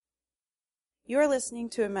You are listening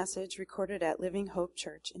to a message recorded at Living Hope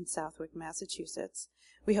Church in Southwick, Massachusetts.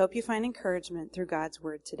 We hope you find encouragement through God's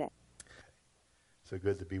Word today. So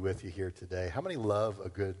good to be with you here today. How many love a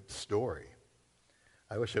good story?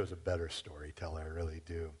 I wish I was a better storyteller, I really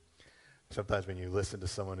do. Sometimes when you listen to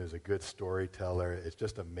someone who's a good storyteller, it's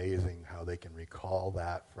just amazing how they can recall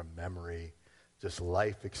that from memory, just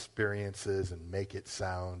life experiences, and make it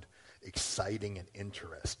sound exciting and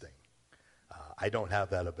interesting. I don't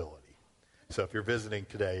have that ability. So if you're visiting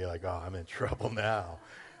today, you're like, oh, I'm in trouble now,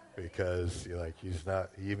 because you're like, he's not,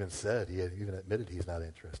 he even even admitted he's not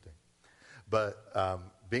interesting. But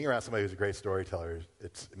being around somebody who's a great storyteller,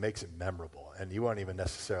 it makes it memorable. And you won't even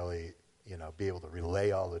necessarily, be able to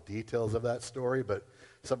relay all the details of that story, but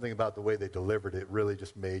something about the way they delivered it really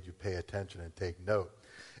just made you pay attention and take note.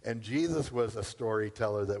 And Jesus was a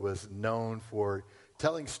storyteller that was known for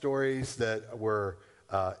telling stories that were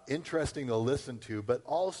interesting to listen to, but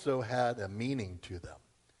also had a meaning to them.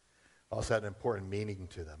 Also had an important meaning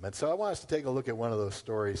to them. And so I want us to take a look at one of those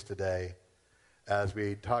stories today as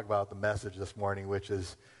we talk about the message this morning, which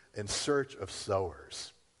is in search of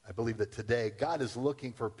sowers. I believe that today God is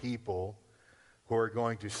looking for people who are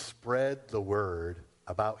going to spread the word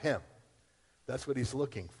about him. That's what he's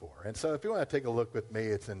looking for. And so if you want to take a look with me,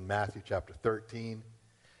 it's in Matthew chapter 13.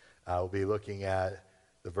 We'll be looking at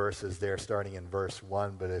the verses there starting in verse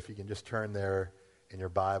 1, but if you can just turn there in your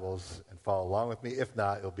Bibles and follow along with me. If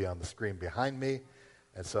not, it'll be on the screen behind me.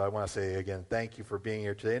 And so I want to say again, thank you for being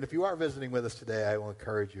here today. And if you are visiting with us today, I will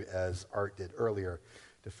encourage you, as Art did earlier,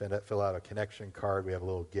 to fill out a connection card. We have a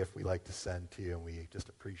little gift we like to send to you, and we just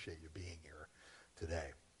appreciate you being here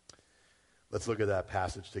today. Let's look at that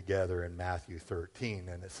passage together in Matthew 13.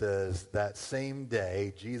 And it says, that same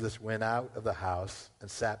day, Jesus went out of the house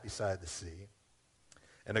and sat beside the sea.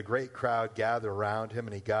 And a great crowd gathered around him,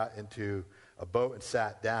 and he got into a boat and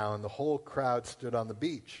sat down. The whole crowd stood on the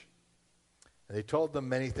beach. And he told them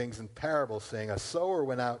many things in parables, saying, a sower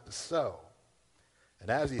went out to sow.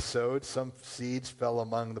 And as he sowed, some seeds fell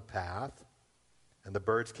among the path, and the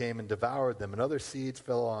birds came and devoured them. And other seeds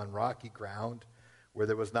fell on rocky ground, where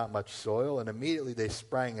there was not much soil, and immediately they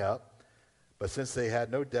sprang up. But since they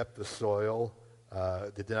had no depth of soil,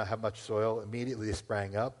 they did not have much soil, immediately they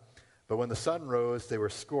sprang up. But when the sun rose, they were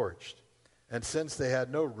scorched. And since they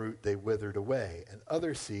had no root, they withered away. And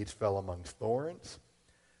other seeds fell among thorns,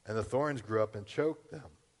 and the thorns grew up and choked them.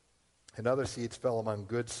 And other seeds fell among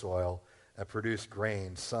good soil and produced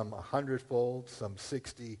grain, some 100-fold, some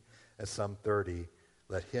 60, and some 30.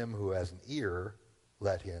 Let him who has an ear,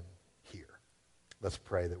 let him hear. Let's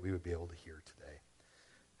pray that we would be able to hear today.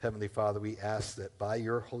 Heavenly Father, we ask that by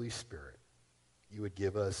your Holy Spirit, you would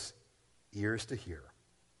give us ears to hear,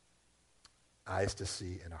 eyes to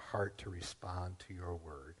see, and a heart to respond to your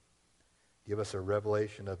word. Give us a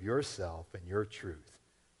revelation of yourself and your truth,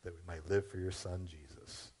 that we might live for your Son,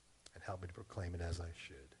 Jesus. And help me to proclaim it as I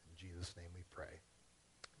should. In Jesus' name we pray.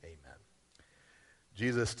 Amen.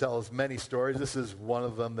 Jesus tells many stories. This is one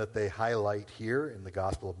of them that they highlight here in the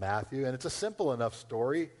Gospel of Matthew. And it's a simple enough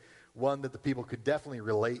story, one that the people could definitely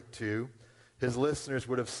relate to. His listeners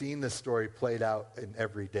would have seen this story played out in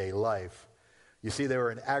everyday life. You see, they were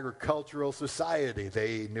an agricultural society.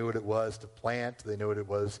 They knew what it was to plant. They knew what it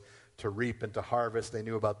was to reap and to harvest. They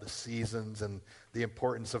knew about the seasons and the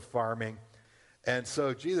importance of farming. And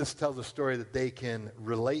so Jesus tells a story that they can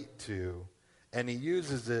relate to, and he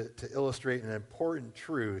uses it to illustrate an important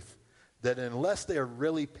truth that unless they are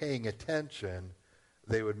really paying attention,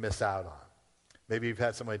 they would miss out on. Maybe you've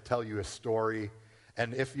had somebody tell you a story,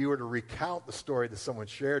 and if you were to recount the story that someone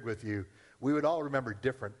shared with you, we would all remember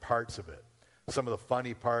different parts of it. Some of the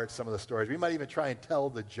funny parts, some of the stories. We might even try and tell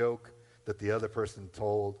the joke that the other person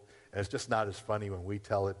told, and it's just not as funny when we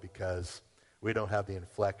tell it because we don't have the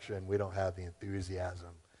inflection, we don't have the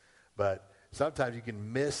enthusiasm. But sometimes you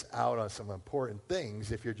can miss out on some important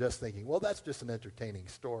things if you're just thinking, well, that's just an entertaining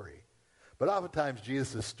story. But oftentimes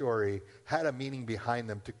Jesus' story had a meaning behind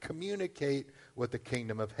them to communicate what the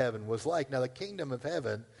kingdom of heaven was like. Now, the kingdom of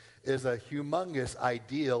heaven is a humongous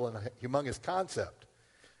ideal and a humongous concept.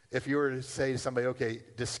 If you were to say to somebody, okay,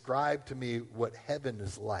 describe to me what heaven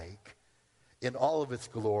is like in all of its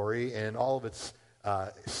glory and all of its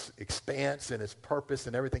expanse and its purpose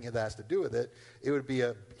and everything that has to do with it, it would be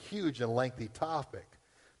a huge and lengthy topic.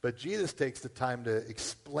 But Jesus takes the time to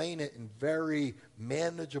explain it in very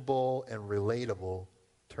manageable and relatable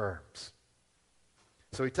terms.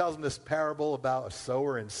 So he tells them this parable about a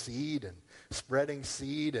sower and seed and spreading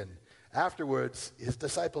seed. And afterwards, his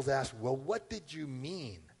disciples ask, well, what did you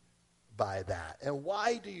mean by that? And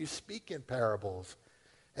why do you speak in parables?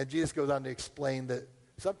 And Jesus goes on to explain that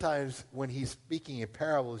sometimes when he's speaking in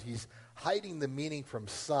parables, he's hiding the meaning from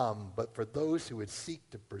some, but for those who would seek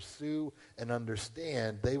to pursue and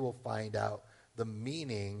understand, they will find out the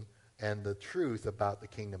meaning and the truth about the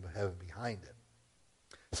kingdom of heaven behind it.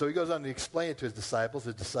 So he goes on to explain it to his disciples.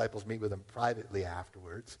 His disciples meet with him privately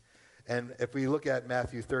afterwards. And if we look at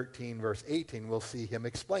Matthew 13, verse 18, we'll see him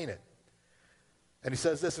explain it. And he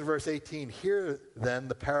says this in verse 18, "Hear then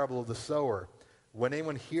the parable of the sower. When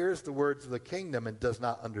anyone hears the words of the kingdom and does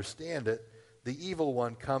not understand it, the evil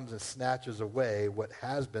one comes and snatches away what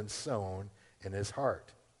has been sown in his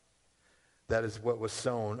heart. That is what was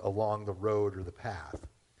sown along the road or the path.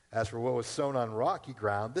 As for what was sown on rocky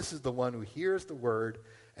ground, this is the one who hears the word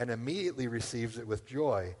and immediately receives it with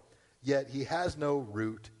joy. Yet he has no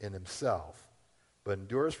root in himself, but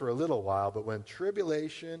endures for a little while. But when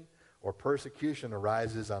tribulation or persecution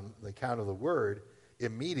arises on the account of the word,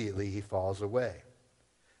 immediately he falls away.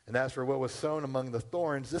 And as for what was sown among the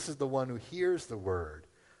thorns, this is the one who hears the word.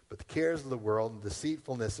 But the cares of the world and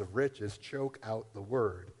deceitfulness of riches choke out the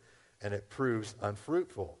word, and it proves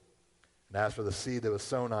unfruitful. And as for the seed that was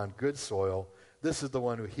sown on good soil, this is the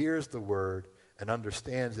one who hears the word and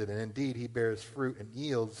understands it. And indeed, he bears fruit and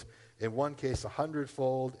yields, in one case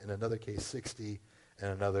 100-fold, in another case 60,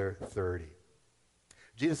 and another 30.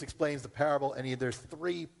 Jesus explains the parable, and there's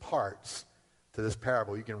 3 parts to this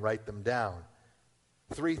parable. You can write them down.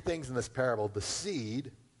 3 things in this parable: the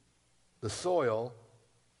seed, the soil,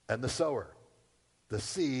 and the sower. The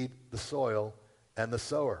seed, the soil, and the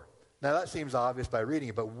sower. Now that seems obvious by reading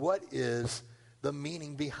it, but what is the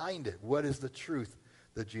meaning behind it? What is the truth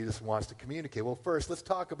that Jesus wants to communicate? Well, first, let's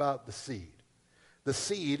talk about the seed. The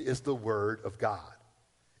seed is the word of God.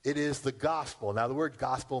 It is the gospel. Now the word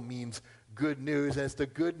gospel means good news, and it's the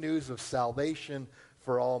good news of salvation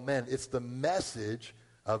for all men. It's the message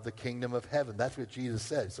of the kingdom of heaven. That's what Jesus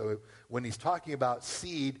said. So when he's talking about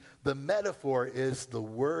seed, the metaphor is the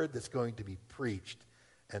word that's going to be preached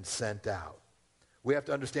and sent out. We have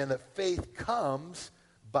to understand that faith comes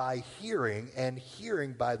by hearing, and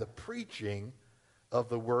hearing by the preaching of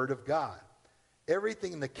the word of God.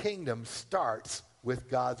 Everything in the kingdom starts with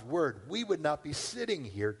God's word. We would not be sitting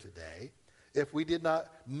here today if we did not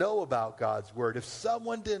know about God's word. If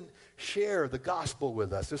someone didn't share the gospel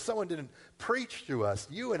with us, if someone didn't preach to us,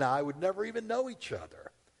 you and I would never even know each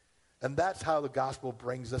other. And that's how the gospel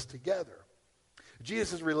brings us together.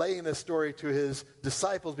 Jesus is relaying this story to his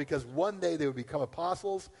disciples because one day they would become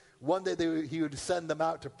apostles. One day he would send them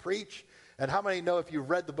out to preach. And how many know, if you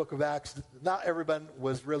read the book of Acts, not everyone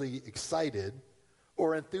was really excited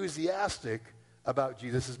or enthusiastic about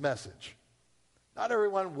Jesus' message. Not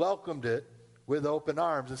everyone welcomed it with open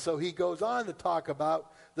arms. And so he goes on to talk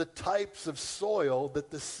about the types of soil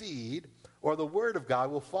that the seed or the word of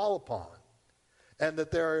God will fall upon. And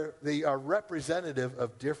that they are representative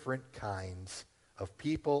of different kinds of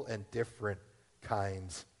people and different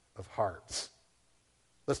kinds of hearts.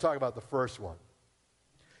 Let's talk about the first one.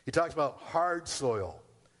 He talks about hard soil,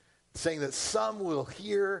 saying that some will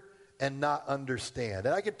hear and not understand.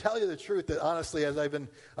 And I can tell you the truth that honestly, as I've been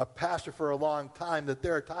a pastor for a long time, that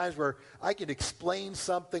there are times where I can explain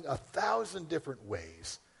something 1,000 different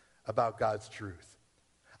ways about God's truth.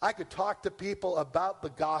 I could talk to people about the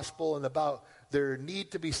gospel and about their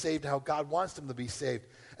need to be saved, how God wants them to be saved.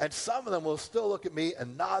 And some of them will still look at me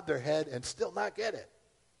and nod their head and still not get it.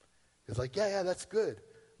 It's like, yeah, that's good.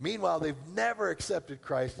 Meanwhile, they've never accepted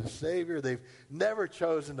Christ as Savior. They've never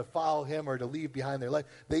chosen to follow him or to leave behind their life.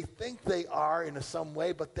 They think they are in some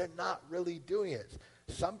way, but they're not really doing it.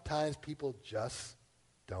 Sometimes people just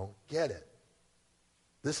don't get it.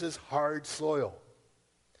 This is hard soil.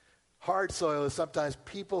 Hard soil is sometimes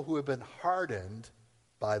people who have been hardened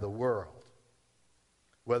by the world,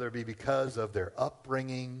 whether it be because of their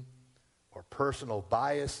upbringing or personal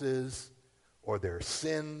biases or their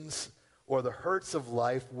sins or the hurts of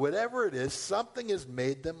life. Whatever it is, something has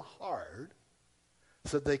made them hard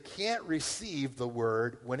so they can't receive the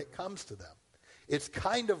word when it comes to them. It's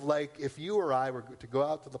kind of like if you or I were to go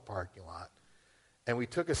out to the parking lot and we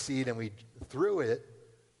took a seed and we threw it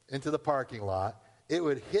into the parking lot, it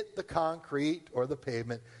would hit the concrete or the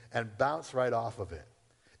pavement and bounce right off of it.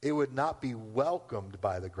 It would not be welcomed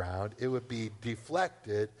by the ground. It would be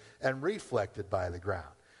deflected and reflected by the ground.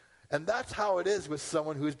 And that's how it is with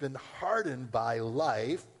someone who's been hardened by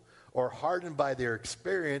life or hardened by their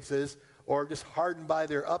experiences or just hardened by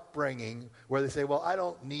their upbringing, where they say, well, I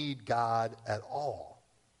don't need God at all.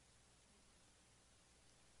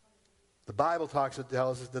 The Bible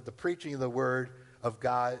tells us that the preaching of the word of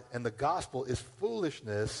God and the gospel is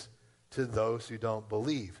foolishness to those who don't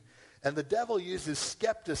believe. And the devil uses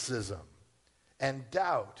skepticism and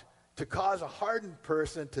doubt to cause a hardened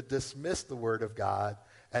person to dismiss the word of God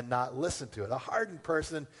and not listen to it. A hardened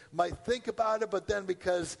person might think about it, but then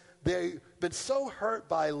because they've been so hurt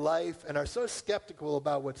by life and are so skeptical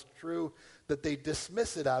about what's true that they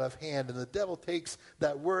dismiss it out of hand. And the devil takes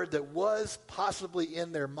that word that was possibly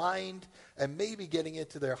in their mind and maybe getting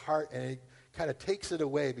into their heart, and it kind of takes it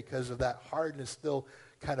away because of that hardness still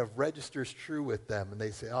kind of registers true with them. And they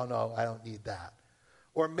say, oh, no, I don't need that.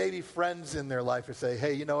 Or maybe friends in their life will say,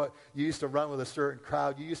 hey, you know what? You used to run with a certain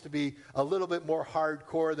crowd. You used to be a little bit more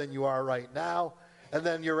hardcore than you are right now. And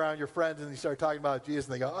then you're around your friends and you start talking about Jesus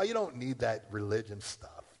and they go, oh, you don't need that religion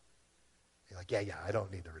stuff. You're like, yeah, I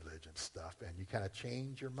don't need the religion stuff. And you kind of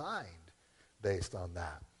change your mind based on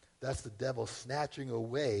that. That's the devil snatching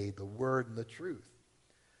away the word and the truth.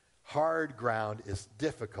 Hard ground is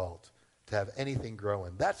difficult to have anything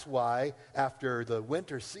growing. That's why after the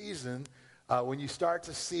winter season, when you start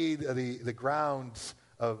to see the grounds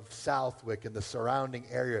of Southwick and the surrounding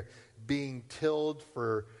area being tilled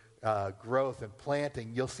for growth and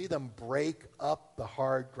planting, you'll see them break up the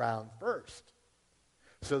hard ground first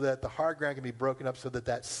so that the hard ground can be broken up so that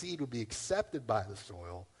that seed will be accepted by the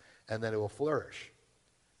soil and then it will flourish.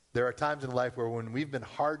 There are times in life where when we've been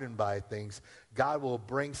hardened by things, God will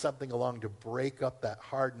bring something along to break up that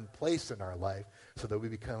hardened place in our life so that we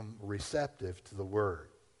become receptive to the word.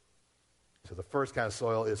 So the first kind of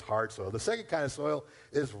soil is hard soil. The second kind of soil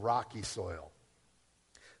is rocky soil.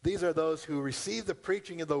 These are those who receive the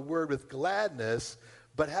preaching of the word with gladness,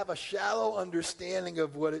 but have a shallow understanding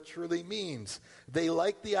of what it truly means. They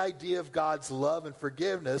like the idea of God's love and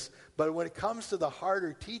forgiveness, but when it comes to the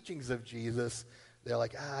harder teachings of Jesus, they're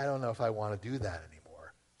like, I don't know if I want to do that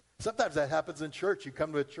anymore. Sometimes that happens in church. You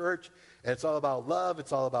come to a church, and it's all about love,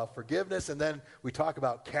 it's all about forgiveness, and then we talk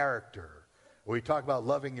about character. Or we talk about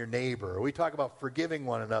loving your neighbor. Or we talk about forgiving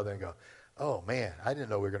one another and go, oh, man, I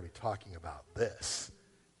didn't know we were going to be talking about this.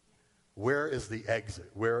 Where is the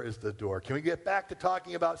exit? Where is the door? Can we get back to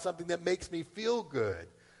talking about something that makes me feel good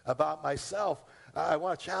about myself? I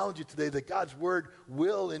want to challenge you today that God's word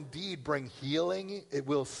will indeed bring healing. It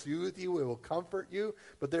will soothe you. It will comfort you.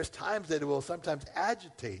 But there's times that it will sometimes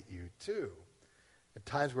agitate you too. And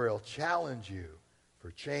times where it'll challenge you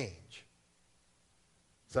for change.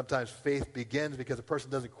 Sometimes faith begins because a person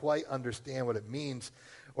doesn't quite understand what it means.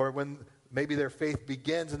 Or when maybe their faith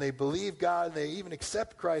begins and they believe God and they even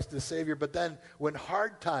accept Christ as Savior, but then when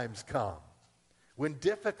hard times come, when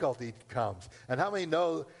difficulty comes, and how many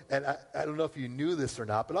know, and I don't know if you knew this or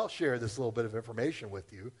not, but I'll share this little bit of information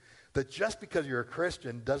with you, that just because you're a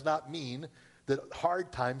Christian does not mean that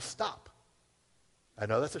hard times stop. I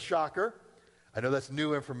know that's a shocker. I know that's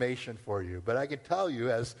new information for you, but I can tell you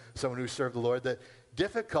as someone who served the Lord that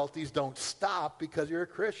difficulties don't stop because you're a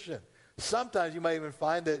Christian. Sometimes you might even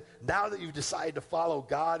find that now that you've decided to follow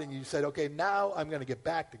God and you said, okay, now I'm going to get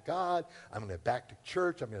back to God, I'm going to get back to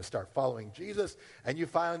church, I'm going to start following Jesus, and you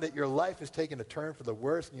find that your life has taken a turn for the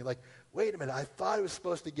worse, and you're like, wait a minute, I thought it was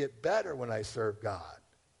supposed to get better when I served God.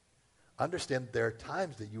 Understand there are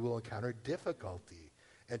times that you will encounter difficulty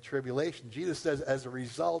and tribulation. Jesus says as a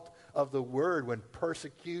result of the word, when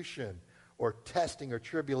persecution or testing or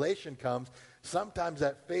tribulation comes, sometimes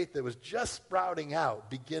that faith that was just sprouting out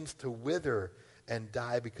begins to wither and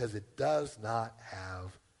die because it does not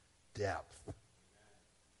have depth.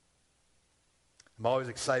 I'm always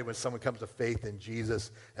excited when someone comes to faith in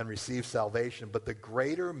Jesus and receives salvation, but the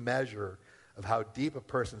greater measure of how deep a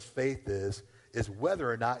person's faith is whether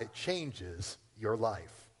or not it changes your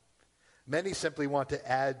life. Many simply want to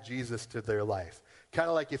add Jesus to their life. Kind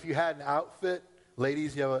of like if you had an outfit,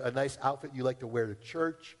 ladies, you have a nice outfit you like to wear to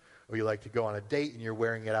church, or you like to go on a date and you're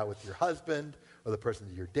wearing it out with your husband or the person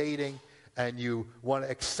that you're dating, and you want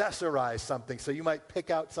to accessorize something. So you might pick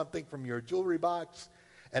out something from your jewelry box,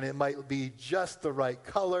 and it might be just the right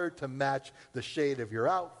color to match the shade of your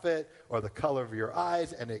outfit or the color of your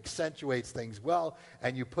eyes, and it accentuates things well,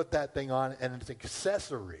 and you put that thing on, and it's an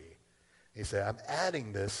accessory. You say, I'm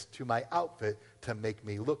adding this to my outfit to make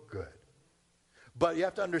me look good. But you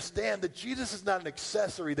have to understand that Jesus is not an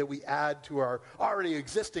accessory that we add to our already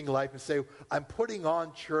existing life and say, I'm putting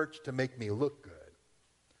on church to make me look good.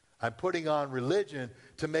 I'm putting on religion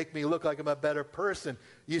to make me look like I'm a better person.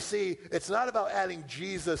 You see, it's not about adding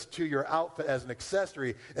Jesus to your outfit as an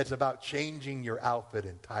accessory. It's about changing your outfit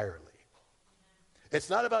entirely. It's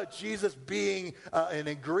not about Jesus being an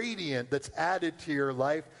ingredient that's added to your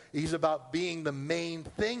life. He's about being the main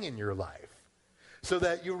thing in your life. So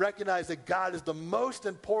that you recognize that God is the most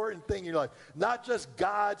important thing in your life. Not just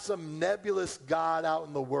God, some nebulous God out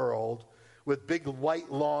in the world, with big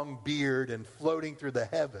white long beard and floating through the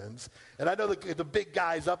heavens. And I know the big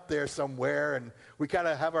guy's up there somewhere, and we kind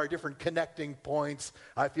of have our different connecting points.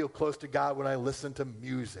 I feel close to God when I listen to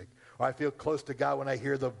music, or I feel close to God when I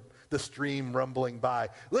hear the stream rumbling by.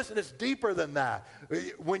 Listen, it's deeper than that.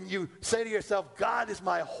 When you say to yourself, God is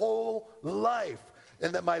my whole life,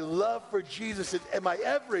 and that my love for Jesus is my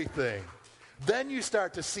everything, then you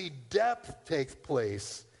start to see depth takes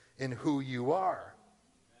place in who you are.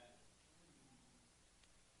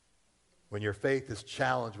 When your faith is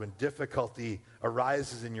challenged, when difficulty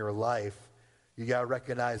arises in your life, you got to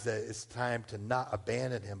recognize that it's time to not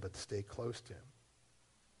abandon him, but to stay close to him.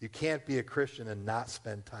 You can't be a Christian and not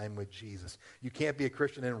spend time with Jesus. You can't be a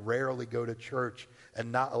Christian and rarely go to church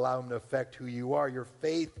and not allow him to affect who you are. Your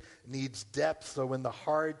faith needs depth, so when the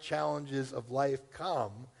hard challenges of life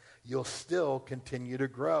come, you'll still continue to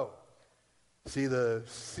grow. See, the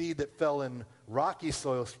seed that fell in rocky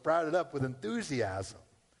soil sprouted up with enthusiasm,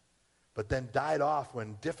 but then died off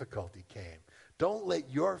when difficulty came. Don't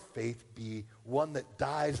let your faith be one that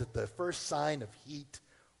dies at the first sign of heat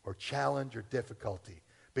or challenge or difficulty.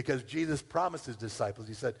 Because Jesus promised his disciples,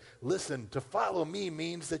 he said, listen, to follow me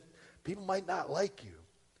means that people might not like you.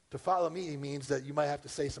 To follow me means that you might have to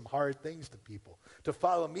say some hard things to people. To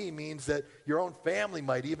follow me means that your own family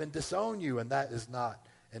might even disown you, and that is not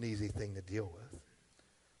an easy thing to deal with.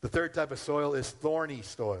 The third type of soil is thorny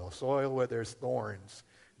soil where there's thorns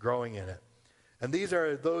growing in it. And these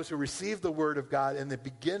are those who receive the word of God, and it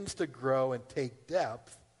begins to grow and take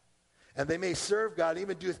depth. And they may serve God,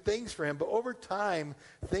 even do things for him, but over time,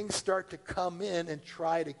 things start to come in and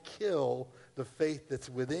try to kill the faith that's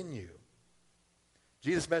within you.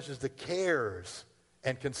 Jesus mentions the cares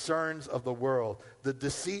and concerns of the world, the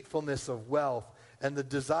deceitfulness of wealth, and the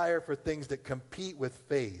desire for things that compete with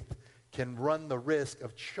faith can run the risk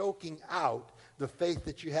of choking out the faith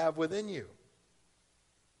that you have within you.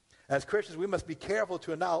 As Christians, we must be careful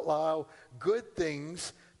to not allow good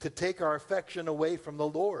things to take our affection away from the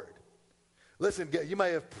Lord. Listen, you might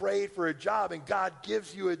have prayed for a job and God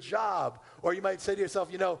gives you a job. Or you might say to yourself,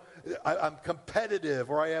 I'm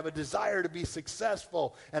competitive, or I have a desire to be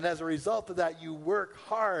successful. And as a result of that, you work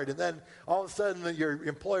hard. And then all of a sudden your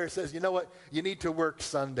employer says, you know what, you need to work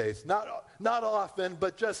Sundays. Not often,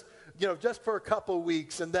 but just for a couple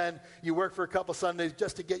weeks. And then you work for a couple Sundays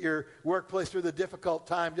just to get your workplace through the difficult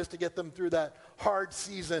time, just to get them through that hard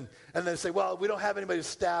season. And then say, well, we don't have anybody to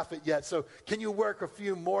staff it yet, so can you work a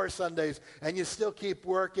few more Sundays? And you still keep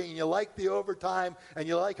working, and you like the overtime, and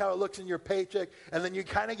you like how it looks in your paycheck, and then you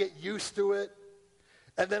kind of get used to it.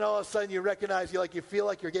 And then all of a sudden you recognize you feel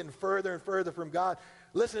like you're getting further and further from God.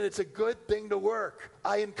 Listen, it's a good thing to work.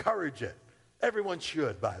 I encourage it. Everyone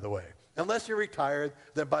should, by the way. Unless you're retired,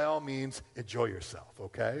 then by all means, enjoy yourself,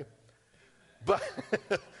 okay? But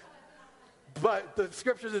the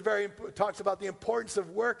scriptures talks about the importance of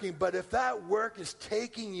working, but if that work is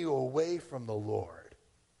taking you away from the Lord,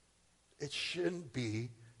 it shouldn't be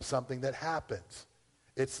something that happens.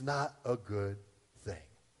 It's not a good thing,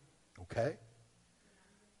 okay?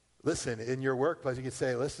 Listen, in your workplace, you can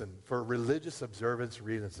say, listen, for religious observance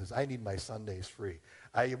reasons, I need my Sundays free.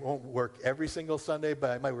 I won't work every single Sunday,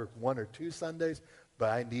 but I might work 1 or 2 Sundays, but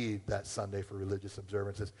I need that Sunday for religious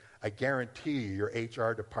observances. I guarantee you your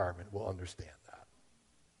HR department will understand that.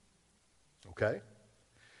 Okay?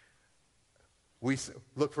 We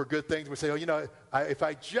look for good things. We say, if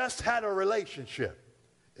I just had a relationship,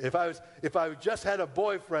 if I just had a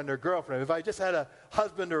boyfriend or girlfriend, if I just had a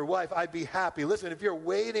husband or wife, I'd be happy. Listen, if you're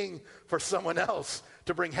waiting for someone else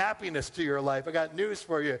to bring happiness to your life, I got news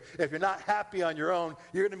for you. If you're not happy on your own,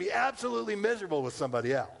 you're going to be absolutely miserable with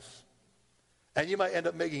somebody else. And you might end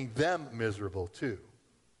up making them miserable too.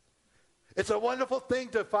 It's a wonderful thing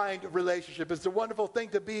to find a relationship. It's a wonderful thing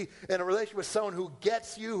to be in a relationship with someone who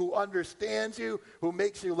gets you, who understands you, who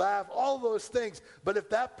makes you laugh, all those things. But if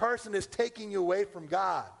that person is taking you away from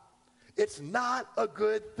God, it's not a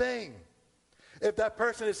good thing. If that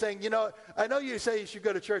person is saying, I know you say you should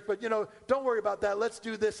go to church, but, don't worry about that. Let's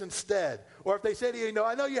do this instead. Or if they say to you,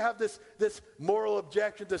 I know you have this moral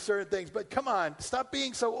objection to certain things, but come on, stop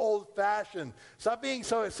being so old-fashioned. Stop being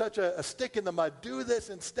such a stick in the mud. Do this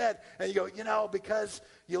instead. And you go, because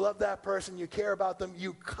you love that person, you care about them,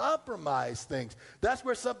 you compromise things. That's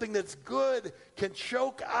where something that's good can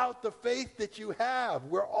choke out the faith that you have.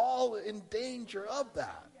 We're all in danger of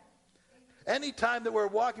that. Anytime that we're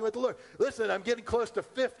walking with the Lord. Listen, I'm getting close to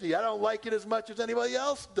 50. I don't like it as much as anybody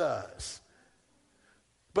else does.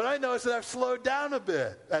 But I notice that I've slowed down a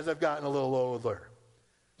bit as I've gotten a little older.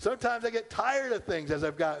 Sometimes I get tired of things as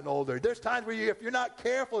I've gotten older. There's times where if you're not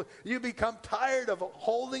careful, you become tired of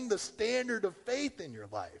holding the standard of faith in your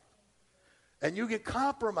life. And you get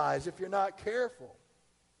compromised if you're not careful.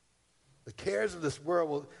 The cares of this world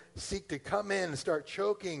will seek to come in and start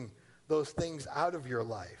choking those things out of your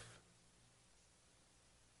life.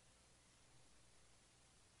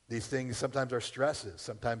 These things sometimes are stresses.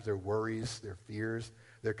 Sometimes they're worries, they're fears,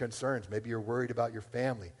 they're concerns. Maybe you're worried about your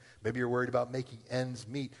family. Maybe you're worried about making ends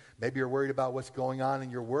meet. Maybe you're worried about what's going on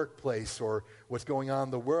in your workplace or what's going on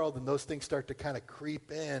in the world, and those things start to kind of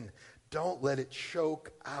creep in. Don't let it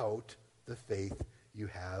choke out the faith you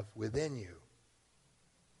have within you.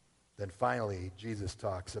 Then finally, Jesus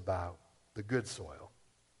talks about the good soil.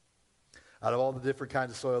 Out of all the different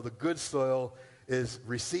kinds of soil, the good soil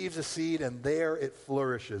receives a seed, and there it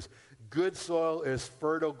flourishes. Good soil is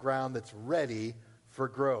fertile ground that's ready for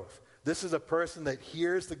growth. This is a person that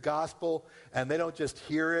hears the gospel, and they don't just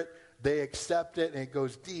hear it, they accept it, and it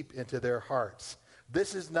goes deep into their hearts.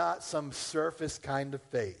 This is not some surface kind of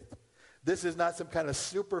faith. This is not some kind of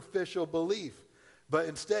superficial belief, but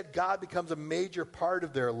instead God becomes a major part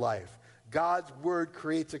of their life. God's word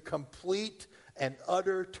creates a complete and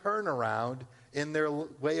utter turnaround in their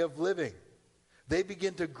way of living. They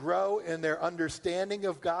begin to grow in their understanding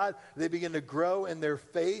of God. They begin to grow in their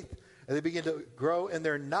faith. And they begin to grow in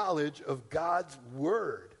their knowledge of God's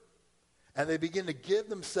word. And they begin to give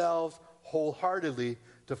themselves wholeheartedly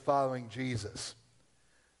to following Jesus.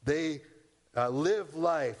 They live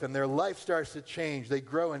life, and their life starts to change. They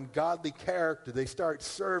grow in godly character. They start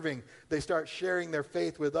serving. They start sharing their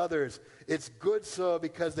faith with others. It's good soil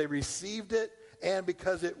because they received it and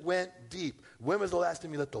because it went deep. When was the last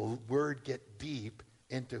time you let the word get deep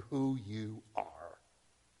into who you are?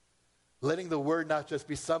 Letting the word not just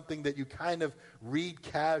be something that you kind of read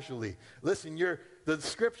casually. Listen, the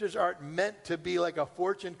scriptures aren't meant to be like a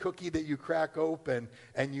fortune cookie that you crack open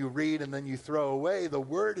and you read and then you throw away. The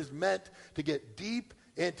word is meant to get deep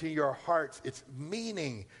into your hearts. Its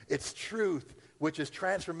meaning, its truth, which is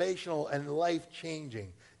transformational and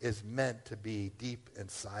life-changing, is meant to be deep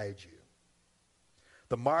inside you.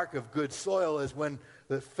 The mark of good soil is when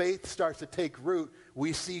the faith starts to take root,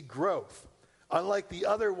 we see growth. Unlike the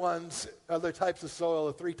other types of soil,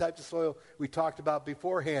 the three types of soil we talked about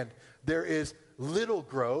beforehand, there is little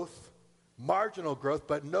growth, marginal growth,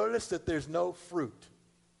 but notice that there's no fruit.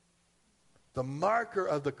 The marker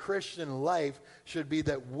of the Christian life should be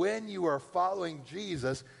that when you are following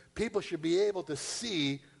Jesus, people should be able to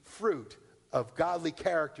see fruit of godly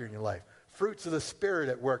character in your life, fruits of the Spirit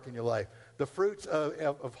at work in your life, the fruits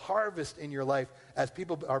of harvest in your life as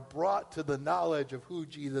people are brought to the knowledge of who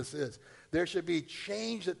Jesus is. There should be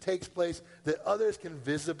change that takes place that others can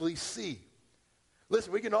visibly see.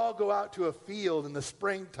 Listen, we can all go out to a field in the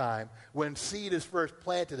springtime when seed is first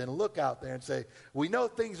planted and look out there and say, we know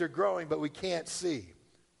things are growing, but we can't see.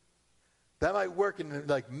 That might work in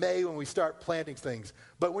like May when we start planting things.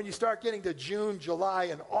 But when you start getting to June, July,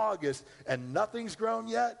 and August and nothing's grown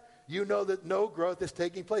yet, you know that no growth is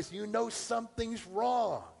taking place. You know something's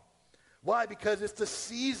wrong. Why? Because it's the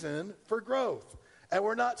season for growth. And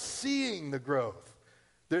we're not seeing the growth.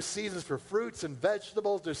 There's seasons for fruits and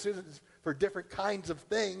vegetables. There's seasons for different kinds of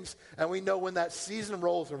things. And we know when that season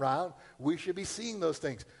rolls around, we should be seeing those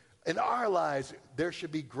things. In our lives, there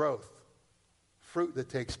should be growth, fruit that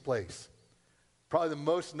takes place. Probably the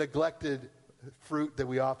most neglected fruit that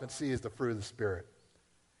we often see is the fruit of the Spirit.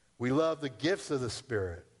 We love the gifts of the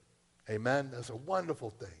Spirit. Amen? Those are wonderful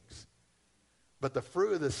things. But the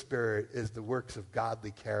fruit of the Spirit is the works of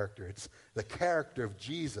godly character. It's the character of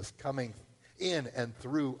Jesus coming in and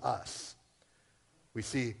through us. We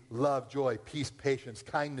see love, joy, peace, patience,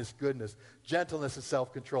 kindness, goodness, gentleness, and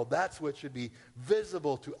self-control. That's what should be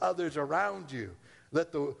visible to others around you.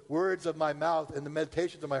 Let the words of my mouth and the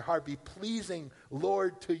meditations of my heart be pleasing,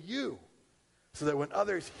 Lord, to you. So that when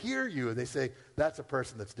others hear you, they say, that's a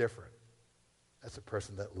person that's different. That's a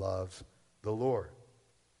person that loves the Lord.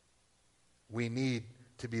 We need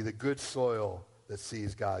to be the good soil that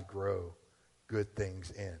sees God grow good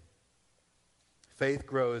things in. Faith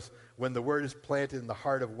grows when the word is planted in the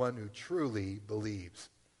heart of one who truly believes.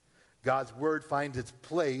 God's word finds its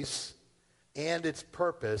place and its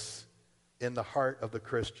purpose in the heart of the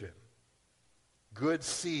Christian. Good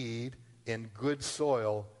seed in good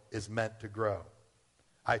soil is meant to grow.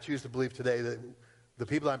 I choose to believe today that the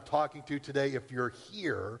people I'm talking to today, if you're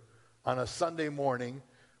here on a Sunday morning,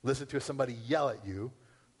 listen to somebody yell at you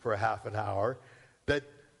for a half an hour, that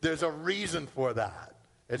there's a reason for that.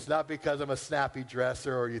 It's not because I'm a snappy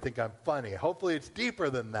dresser or you think I'm funny. Hopefully it's deeper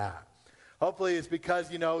than that. Hopefully it's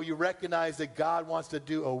because, you recognize that God wants to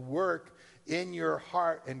do a work in your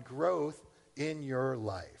heart and growth in your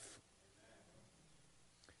life.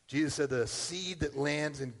 Jesus said the seed that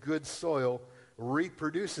lands in good soil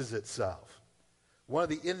reproduces itself. One of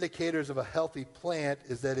the indicators of a healthy plant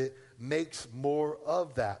is that it makes more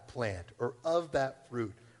of that plant or of that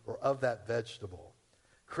fruit or of that vegetable.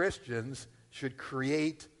 Christians should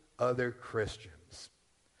create other Christians.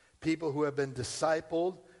 People who have been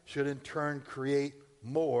discipled should in turn create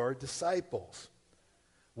more disciples.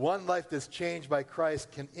 One life that's changed by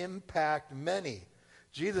Christ can impact many.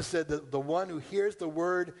 Jesus said that the one who hears the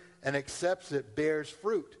word and accepts it bears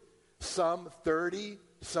fruit. Some 30,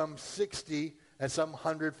 some 60, and some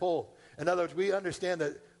 100-fold. In other words, we understand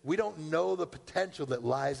that we don't know the potential that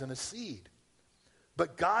lies in a seed.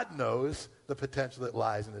 But God knows the potential that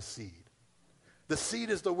lies in a seed. The seed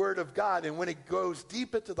is the word of God, and when it goes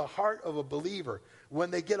deep into the heart of a believer, when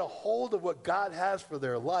they get a hold of what God has for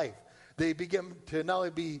their life, they begin to not only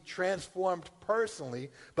be transformed personally,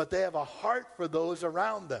 but they have a heart for those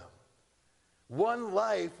around them. One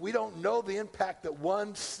life, we don't know the impact that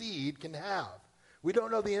one seed can have. We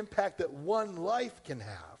don't know the impact that one life can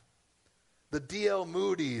have. The D.L.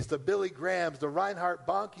 Moody's, the Billy Grahams, the Reinhard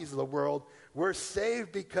Bonnke's of the world were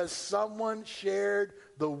saved because someone shared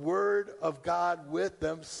the word of God with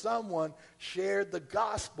them. Someone shared the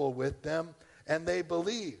gospel with them, and they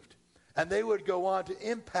believed. And they would go on to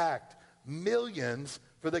impact millions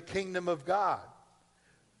for the kingdom of God.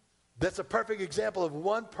 That's a perfect example of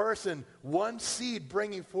one person, one seed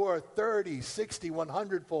bringing forth 30, 60,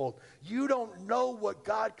 100-fold. You don't know what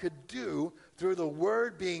God could do through the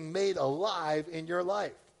word being made alive in your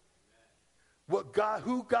life.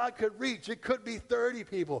 Who God could reach. It could be 30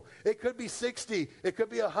 people. It could be 60. It could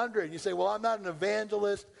be 100. And you say, well, I'm not an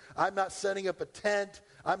evangelist. I'm not setting up a tent.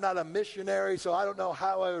 I'm not a missionary, so I don't know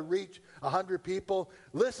how I would reach 100 people.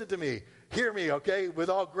 Listen to me. Hear me, okay, with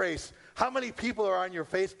all grace. How many people are on your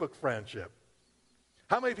Facebook friendship?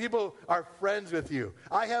 How many people are friends with you?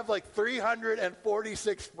 I have like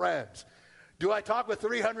 346 friends. Do I talk with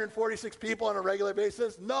 346 people on a regular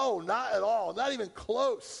basis? No, not at all. Not even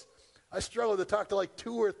close. I struggle to talk to like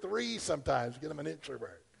 2 or 3 sometimes because I'm an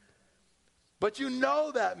introvert. But you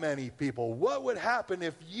know that many people. What would happen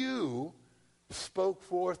if you spoke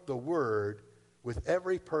forth the word with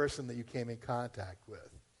every person that you came in contact with?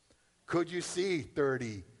 Could you see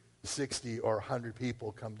 30, 60, or 100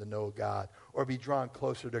 people come to know God or be drawn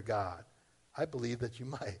closer to God? I believe that you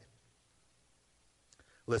might.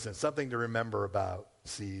 Listen, something to remember about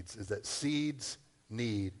seeds is that seeds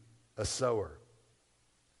need a sower.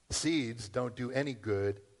 Seeds don't do any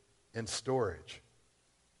good in storage.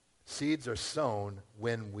 Seeds are sown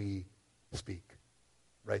when we speak.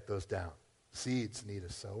 Write those down. Seeds need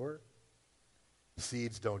a sower.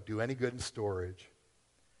 Seeds don't do any good in storage.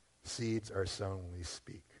 Seeds are sown when we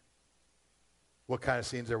speak. What kind of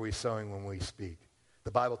seeds are we sowing when we speak?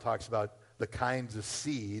 The Bible talks about the kinds of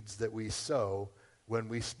seeds that we sow when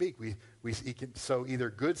we speak. We can sow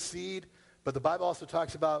either good seed, but the Bible also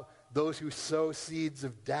talks about those who sow seeds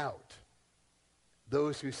of doubt,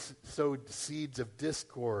 those who sow seeds of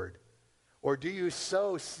discord, or do you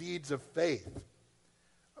sow seeds of faith?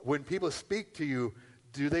 When people speak to you,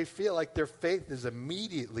 do they feel like their faith is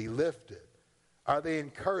immediately lifted? Are they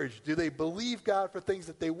encouraged? Do they believe God for things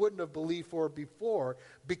that they wouldn't have believed for before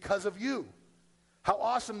because of you? How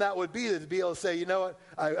awesome that would be to be able to say, you know what,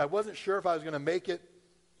 I wasn't sure if I was going to make it.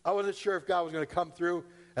 I wasn't sure if God was going to come through.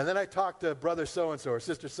 And then I talked to brother so-and-so or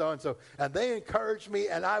sister so-and-so, and they encouraged me,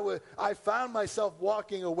 and I found myself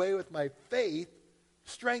walking away with my faith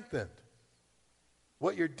strengthened.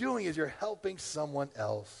 What you're doing is you're helping someone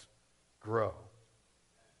else grow.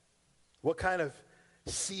 What kind of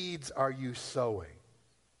seeds are you sowing?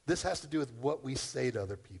 This has to do with what we say to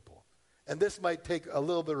other people. And this might take a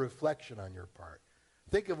little bit of reflection on your part.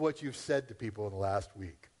 Think of what you've said to people in the last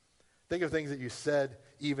week. Think of things that you said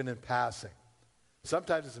even in passing.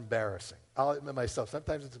 Sometimes it's embarrassing. I'll admit myself,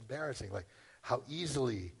 sometimes it's embarrassing, like how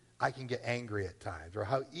easily I can get angry at times, or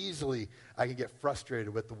how easily I can get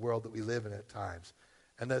frustrated with the world that we live in at times.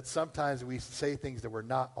 And that sometimes we say things that we're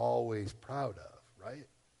not always proud of, right?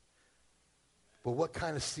 But what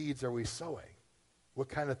kind of seeds are we sowing? What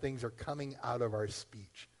kind of things are coming out of our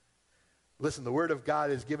speech? Listen, the Word of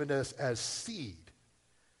God is given to us as seed.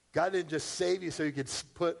 God didn't just save you so you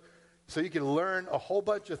could learn a whole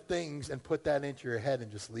bunch of things and put that into your head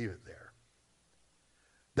and just leave it there.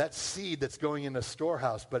 That's seed that's going in a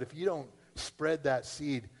storehouse, but if you don't spread that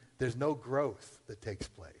seed, there's no growth that takes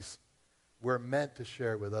place. We're meant to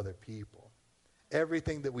share it with other people.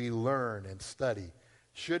 Everything that we learn and study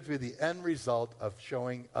should be the end result of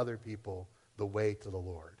showing other people the way to the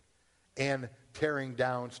Lord and tearing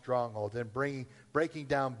down strongholds and breaking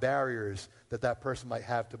down barriers that person might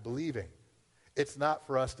have to believing. It's not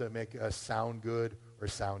for us to make us sound good or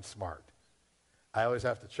sound smart. I always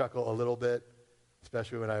have to chuckle a little bit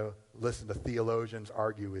especially when I listen to theologians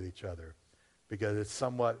argue with each other, because it's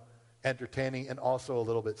somewhat entertaining and also a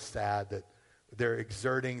little bit sad that they're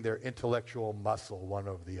exerting their intellectual muscle one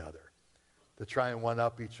over the other to try and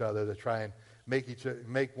one-up each other, to try and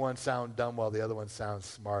make one sound dumb while the other one sounds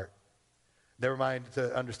smart. Never mind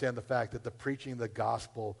to understand the fact that the preaching of the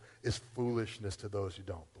gospel is foolishness to those who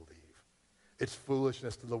don't believe. It's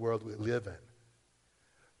foolishness to the world we live in.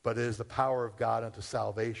 But it is the power of God unto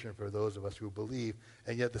salvation for those of us who believe.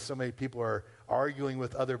 And yet so many people are arguing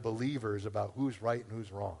with other believers about who's right and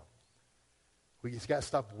who's wrong. We just got to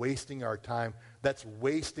stop wasting our time. That's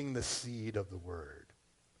wasting the seed of the word.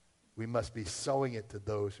 We must be sowing it to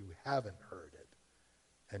those who haven't heard it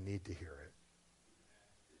and need to hear it.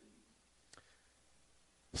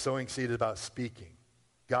 Sowing seed is about speaking.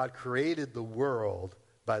 God created the world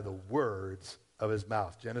by the words of his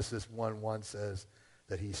mouth. Genesis 1:1 says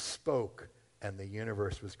that he spoke and the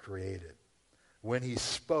universe was created. When he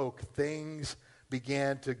spoke, things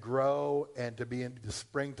began to grow and to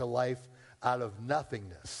spring to life out of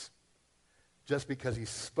nothingness, just because he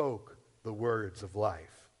spoke the words of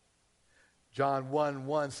life. John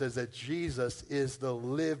 1:1 says that Jesus is the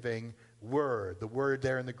living word. The word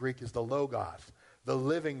there in the Greek is the logos, the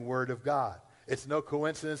living word of God. It's no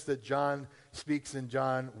coincidence that John speaks in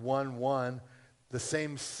John 1:1 the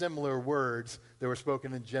same similar words that were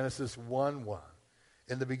spoken in Genesis 1:1.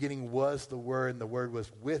 In the beginning was the Word, and the Word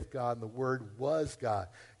was with God, and the Word was God.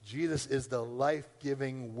 Jesus is the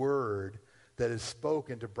life-giving Word that is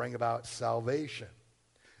spoken to bring about salvation.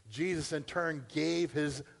 Jesus, in turn, gave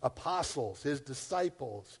his apostles, his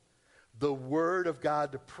disciples, the Word of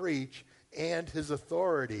God to preach and his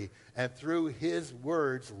authority. And through his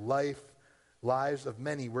words, lives of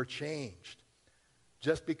many were changed,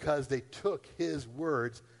 just because they took his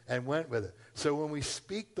words and went with it. So when we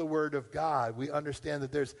speak the word of God, we understand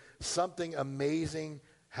that there's something amazing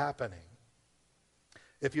happening.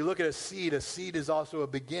 If you look at a seed is also a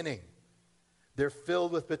beginning. They're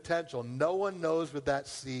filled with potential. No one knows what that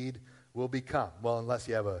seed will become. Well, unless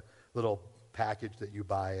you have a little package that you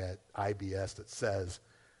buy at IBS that says,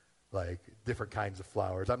 like, different kinds of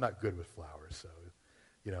flowers. I'm not good with flowers, so,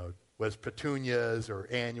 was petunias or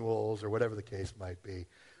annuals or whatever the case might be,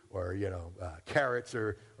 or, carrots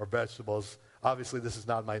or vegetables. Obviously, this is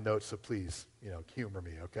not my notes, so please, humor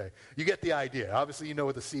me, okay? You get the idea. Obviously, you know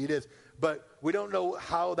what the seed is, but we don't know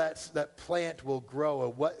how that plant will grow or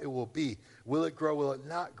what it will be. Will it grow? Will it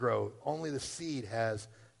not grow? Only the seed has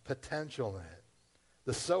potential in it.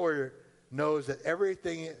 The sower knows that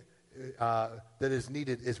everything that is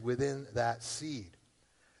needed is within that seed.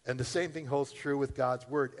 And the same thing holds true with God's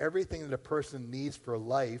word. Everything that a person needs for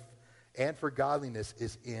life and for godliness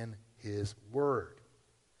is in his word.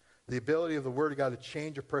 The ability of the word of God to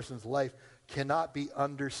change a person's life cannot be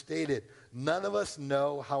understated. None of us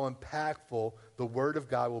know how impactful the word of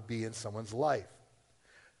God will be in someone's life.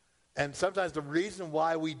 And sometimes the reason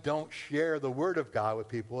why we don't share the word of God with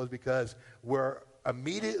people is because we're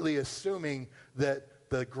immediately assuming that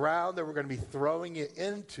the ground that we're going to be throwing it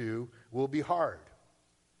into will be hard,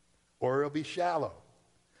 or it'll be shallow.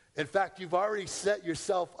 In fact, you've already set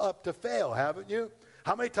yourself up to fail, haven't you?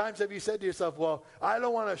 How many times have you said to yourself, well, I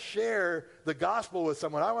don't want to share the gospel with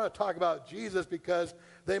someone. I want to talk about Jesus because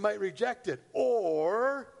they might reject it.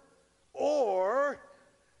 Or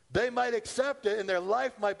they might accept it and their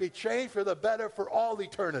life might be changed for the better for all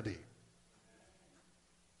eternity.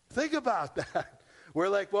 Think about that. We're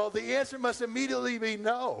like, well, the answer must immediately be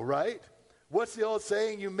no, right? What's the old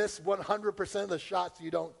saying? You miss 100% of the shots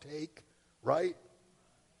you don't take, right?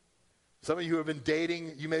 Some of you have been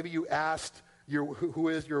dating. Maybe you asked who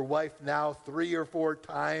is your wife now 3 or 4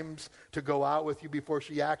 times to go out with you before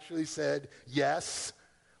she actually said yes.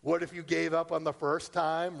 What if you gave up on the first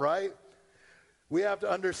time, right? We have to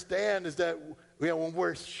understand is that when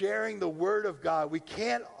we're sharing the word of God, we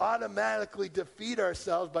can't automatically defeat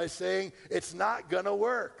ourselves by saying it's not going to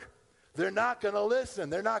work. They're not going to listen.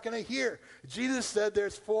 They're not going to hear. Jesus said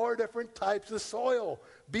there's 4 different types of soil.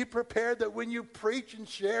 Be prepared that when you preach and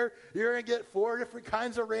share, you're going to get 4 different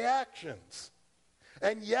kinds of reactions.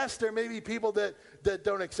 And yes, there may be people that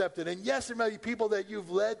don't accept it. And yes, there may be people that you've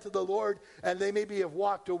led to the Lord and they maybe have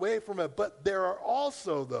walked away from it. But there are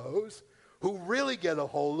also those who really get a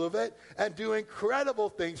hold of it and do incredible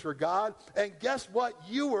things for God. And guess what?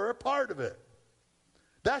 You were a part of it.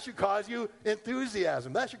 That should cause you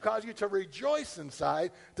enthusiasm. That should cause you to rejoice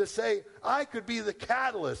inside, to say, I could be the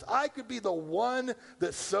catalyst. I could be the one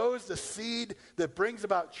that sows the seed that brings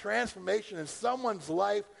about transformation in someone's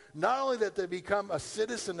life, not only that they become a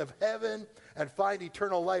citizen of heaven and find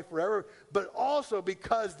eternal life forever, but also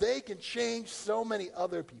because they can change so many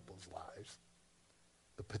other people's lives.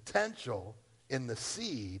 The potential in the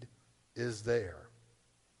seed is there.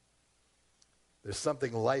 There's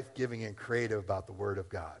something life-giving and creative about the Word of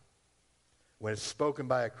God. When it's spoken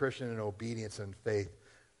by a Christian in obedience and faith,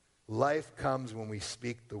 life comes when we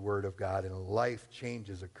speak the Word of God, and life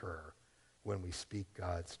changes occur when we speak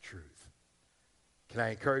God's truth. Can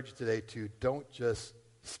I encourage you today to don't just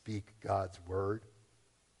speak God's Word,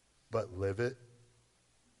 but live it,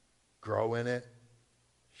 grow in it,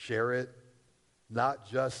 share it, not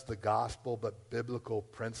just the gospel, but biblical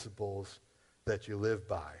principles that you live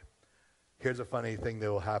by. Here's a funny thing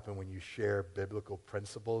that will happen when you share biblical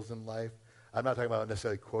principles in life. I'm not talking about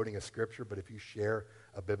necessarily quoting a scripture, but if you share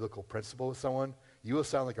a biblical principle with someone, you will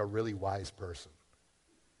sound like a really wise person.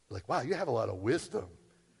 Like, wow, you have a lot of wisdom.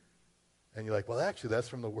 And you're like, well, actually, that's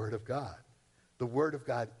from the Word of God. The Word of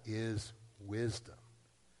God is wisdom.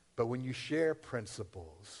 But when you share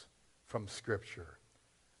principles from Scripture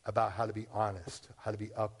about how to be honest, how to be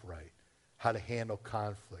upright, how to handle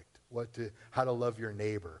conflict, how to love your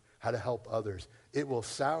neighbor, how to help others, it will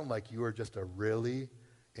sound like you are just a really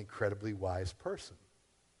incredibly wise person.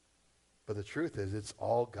 But the truth is, it's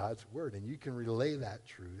all God's Word, and you can relay that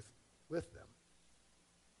truth with them.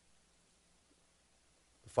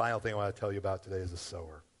 The final thing I want to tell you about today is a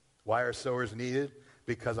sower. Why are sowers needed?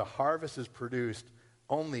 Because a harvest is produced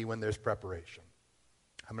only when there's preparation.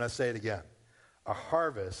 I'm going to say it again. A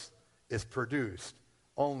harvest is produced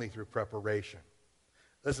only through preparation.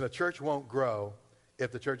 Listen, a church won't grow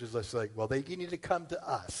if the church is just like, well, you need to come to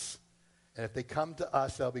us. And if they come to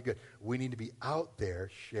us, that'll be good. We need to be out there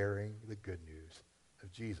sharing the good news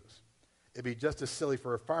of Jesus. It'd be just as silly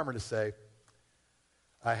for a farmer to say,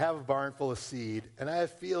 I have a barn full of seed, and I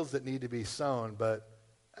have fields that need to be sown, but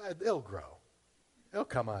it'll grow. It'll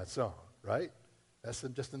come on its own, right? That's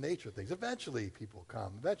just the nature of things. Eventually people will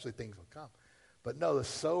come. Eventually things will come. But no, the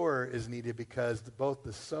sower is needed because both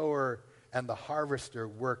the sower and the harvester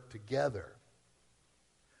work together.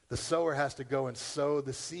 The sower has to go and sow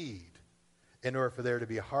the seed in order for there to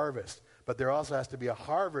be a harvest. But there also has to be a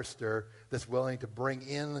harvester that's willing to bring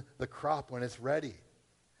in the crop when it's ready.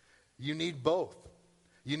 You need both.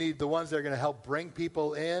 You need the ones that are going to help bring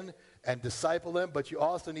people in and disciple them, but you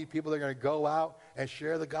also need people that are going to go out and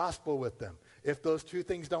share the gospel with them. If those two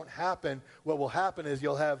things don't happen, what will happen is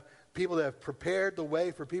you'll have people that have prepared the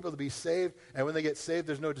way for people to be saved, and when they get saved,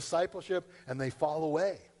 there's no discipleship, and they fall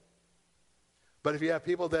away. But if you have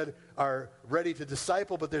people that are ready to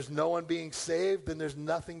disciple, but there's no one being saved, then there's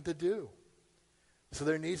nothing to do. So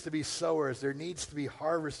there needs to be sowers. There needs to be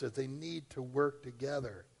harvesters. They need to work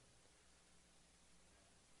together.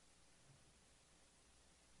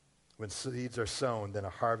 When seeds are sown, then a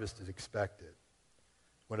harvest is expected.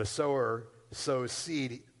 When a sower sows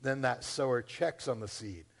seed, then that sower checks on the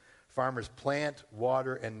seed. Farmers plant,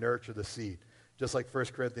 water, and nurture the seed. Just like 1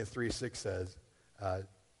 Corinthians 3:6 says,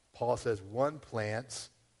 Paul says, one plants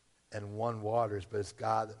and one waters, but it's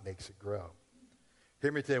God that makes it grow.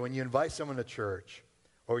 Hear me today. When you invite someone to church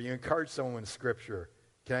or you encourage someone in Scripture,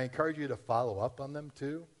 can I encourage you to follow up on them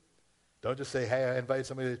too? Don't just say, hey, I invited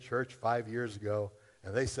somebody to church 5 years ago,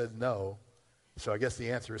 and they said no, so I guess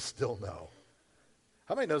the answer is still no.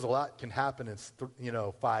 How many knows a lot can happen in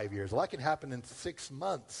 5 years? A lot can happen in 6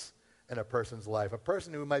 months in a person's life. A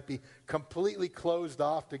person who might be completely closed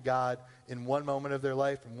off to God in one moment of their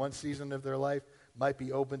life, in one season of their life, might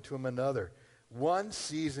be open to Him another. One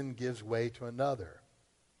season gives way to another.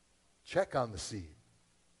 Check on the seed.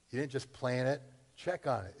 You didn't just plant it. Check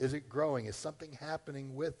on it. Is it growing? Is something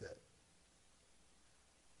happening with it?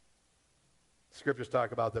 Scriptures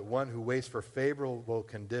talk about that one who waits for favorable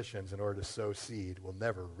conditions in order to sow seed will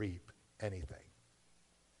never reap anything.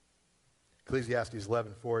 Ecclesiastes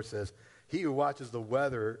 11:4 says, he who watches the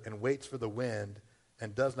weather and waits for the wind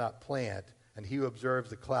and does not plant, and he who observes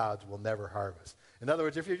the clouds will never harvest. In other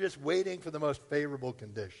words, if you're just waiting for the most favorable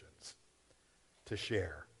conditions to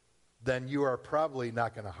share, then you are probably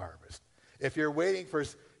not going to harvest. If you're waiting for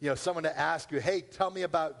someone to ask you, hey, tell me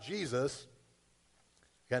about Jesus,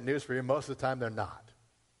 I got news for you. Most of the time, they're not.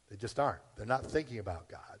 They just aren't. They're not thinking about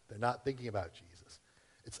God. They're not thinking about Jesus.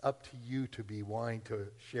 It's up to you to be wanting to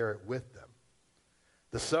share it with them.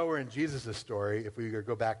 The sower in Jesus' story, if we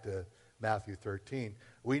go back to Matthew 13,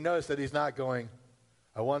 we notice that he's not going,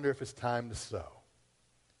 I wonder if it's time to sow.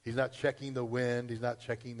 He's not checking the wind. He's not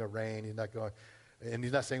checking the rain. He's not going, and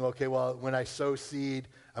he's not saying, okay, well, when I sow seed,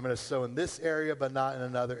 I'm going to sow in this area but not in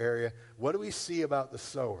another area. What do we see about the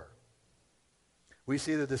sower? We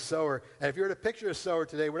see that the sower, and if you were to picture a sower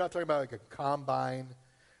today, we're not talking about like a combine.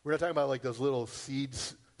 We're not talking about like those little seed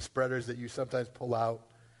spreaders that you sometimes pull out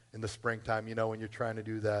in the springtime, when you're trying to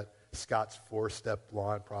do that Scott's 4-step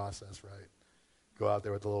lawn process, right? go out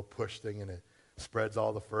there with the little push thing and it spreads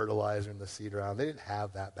all the fertilizer and the seed around. They didn't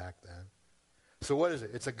have that back then. So what is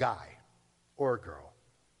it? It's a guy or a girl.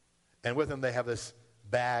 And with them they have this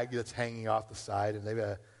bag that's hanging off the side, and they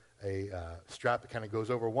have a strap that kind of goes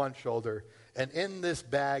over one shoulder. And in this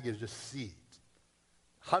bag is just seeds.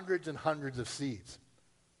 Hundreds and hundreds of seeds.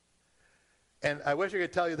 And I wish I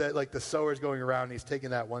could tell you that like the sower's going around and he's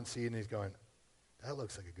taking that one seed and he's going, that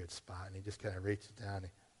looks like a good spot. And he just kind of reaches down and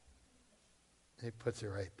he puts it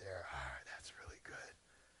right there. That's really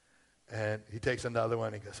good. And he takes another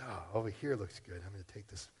one and he goes, over here looks good. I'm going to take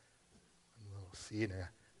this little seed and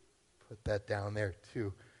put that down there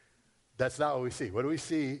too. That's not what we see. What do we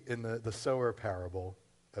see in the sower parable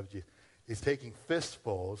of Jesus? He's taking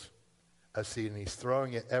fistfuls of seed and he's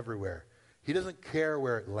throwing it everywhere. He doesn't care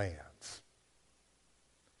where it lands.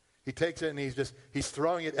 He takes it and he's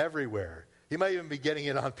throwing it everywhere. He might even be getting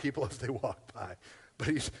it on people as they walk by. But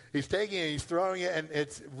he's taking it and he's throwing it, and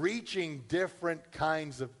it's reaching different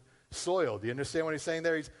kinds of soil. Do you understand what he's saying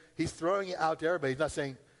there? He's throwing it out to everybody. He's not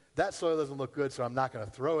saying, that soil doesn't look good, so I'm not going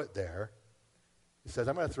to throw it there. He says,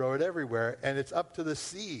 I'm going to throw it everywhere, and it's up to the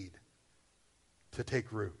seed to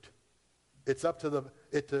take root. It's up to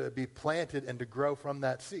it to be planted and to grow from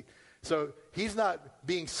that seed. So he's not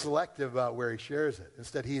being selective about where he shares it.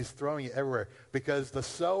 Instead, he is throwing it everywhere because the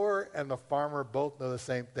sower and the farmer both know the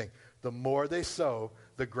same thing. The more they sow,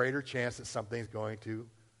 the greater chance that something's going to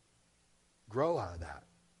grow out of that.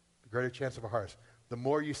 The greater chance of a harvest. The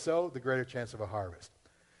more you sow, the greater chance of a harvest.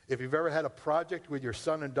 If you've ever had a project with your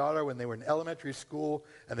son and daughter when they were in elementary school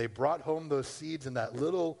and they brought home those seeds in that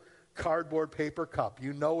little cardboard paper cup,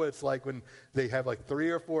 you know what it's like when they have like 3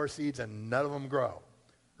 or 4 seeds and none of them grow.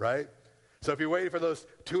 Right? So if you're waiting for those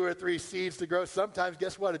 2 or 3 seeds to grow, sometimes,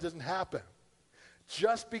 guess what? It doesn't happen.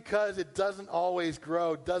 Just because it doesn't always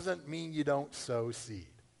grow doesn't mean you don't sow seed.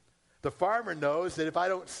 The farmer knows that if I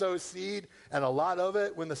don't sow seed and a lot of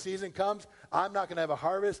it when the season comes, I'm not going to have a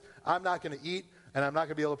harvest, I'm not going to eat, and I'm not going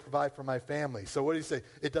to be able to provide for my family. So what do you say?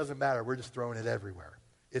 It doesn't matter. We're just throwing it everywhere.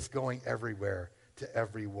 It's going everywhere to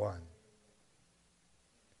everyone.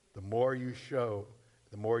 The more you show,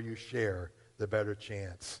 the more you share, the better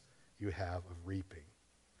chance you have of reaping.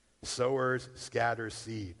 Sowers scatter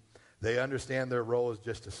seed. They understand their role is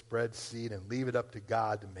just to spread seed and leave it up to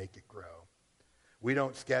God to make it grow. We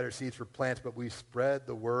don't scatter seeds for plants, but we spread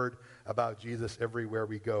the word about Jesus everywhere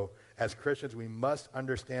we go. As Christians, we must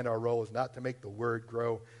understand our role is not to make the word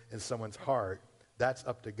grow in someone's heart. That's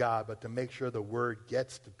up to God, but to make sure the word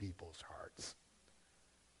gets to people's hearts.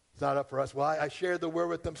 It's not up for us. Well, I shared the word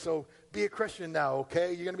with them, so be a Christian now,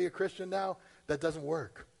 okay? You're going to be a Christian now? That doesn't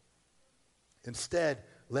work. Instead,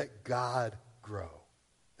 let God grow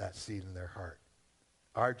that seed in their heart.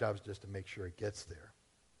 Our job is just to make sure it gets there.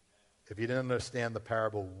 If you didn't understand the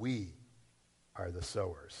parable, we are the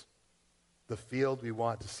sowers. The field we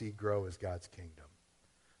want to see grow is God's kingdom.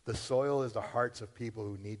 The soil is the hearts of people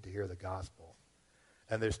who need to hear the gospel.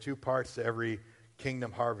 And there's 2 parts to every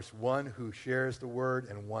kingdom harvest. One who shares the word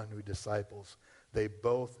and one who disciples. They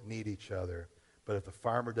both need each other. But if the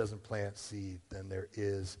farmer doesn't plant seed, then there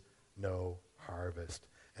is no harvest.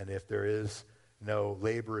 And if there is no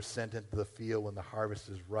laborers sent into the field when the harvest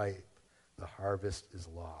is ripe, the harvest is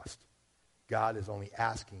lost. God is only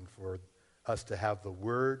asking for us to have the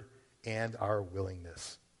word and our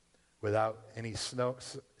willingness. Without any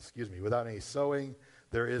sowing,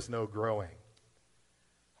 there is no growing.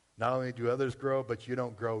 Not only do others grow, but you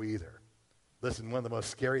don't grow either. Listen, one of the most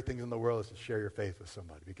scary things in the world is to share your faith with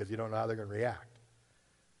somebody because you don't know how they're going to react.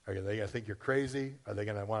 Are they going to think you're crazy? Are they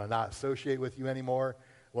going to want to not associate with you anymore?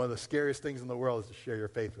 One of the scariest things in the world is to share your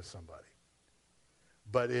faith with somebody.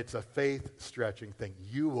 But it's a faith-stretching thing.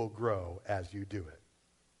 You will grow as you do it.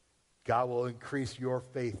 God will increase your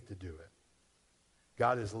faith to do it.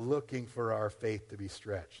 God is looking for our faith to be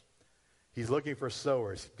stretched. He's looking for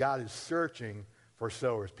sowers. God is searching for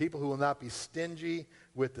sowers. People who will not be stingy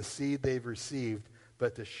with the seed they've received,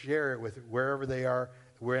 but to share it with wherever they are,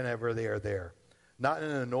 whenever they are there. Not in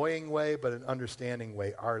an annoying way, but an understanding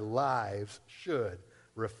way. Our lives should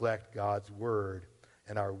reflect God's word,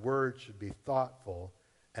 and our word should be thoughtful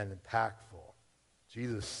and impactful.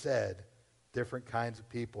 Jesus said different kinds of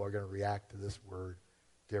people are going to react to this word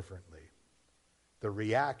differently. The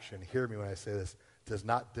reaction, hear me when I say this, does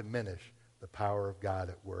not diminish the power of God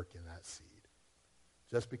at work in that seed.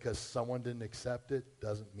 Just because someone didn't accept it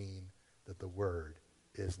doesn't mean that the word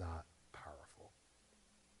is not powerful.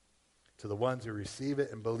 To the ones who receive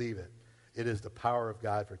it and believe it, it is the power of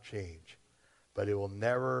God for change. But it will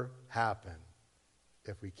never happen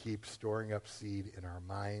if we keep storing up seed in our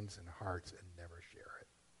minds and hearts and never share it.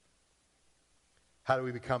 How do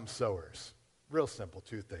we become sowers? Real simple,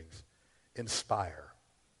 two things. Inspire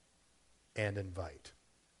and invite.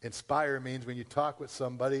 Inspire means when you talk with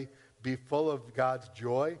somebody, be full of God's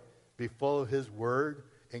joy, be full of his word,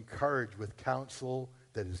 encourage with counsel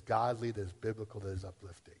that is godly, that is biblical, that is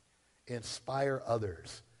uplifting. Inspire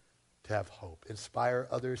others to have hope. Inspire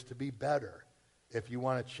others to be better. If you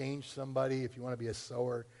want to change somebody, if you want to be a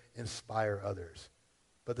sower, inspire others.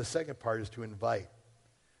 But the second part is to invite.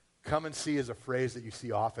 Come and see is a phrase that you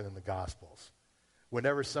see often in the Gospels.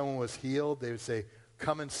 Whenever someone was healed, they would say,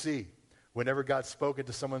 come and see. Whenever God spoke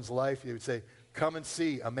into someone's life, he would say, come and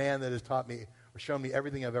see a man that has taught me or shown me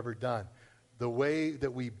everything I've ever done. The way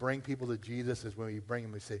that we bring people to Jesus is when we bring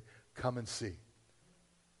them, we say, come and see.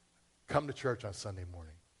 Come to church on Sunday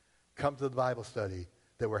morning. Come to the Bible study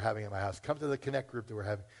that we're having at my house. Come to the Connect group that we're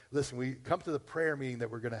having. Listen, we come to the prayer meeting that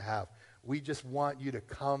we're going to have. We just want you to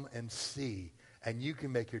come and see, and you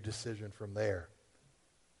can make your decision from there.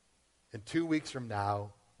 In 2 weeks from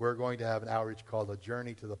now, we're going to have an outreach called A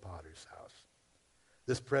Journey to the Potter's House.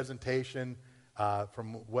 This presentation,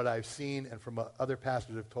 from what I've seen and from what other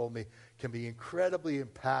pastors have told me, can be incredibly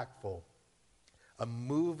impactful. A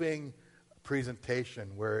moving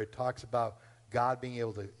presentation where it talks about God being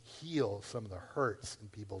able to heal some of the hurts in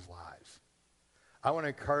people's lives. I want to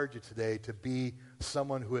encourage you today to be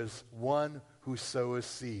someone who is one who sows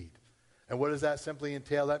seed. And what does that simply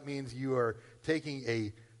entail? That means you are taking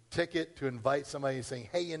a ticket to invite somebody and saying,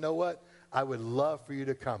 hey, you know what? I would love for you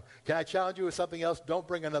to come. Can I challenge you with something else? Don't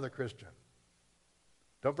bring another Christian.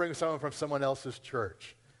 Don't bring someone from someone else's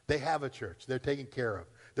church. They have a church. They're taken care of.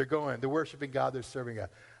 They're going. They're worshiping God. They're serving God.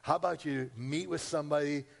 How about you meet with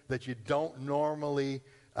somebody that you don't normally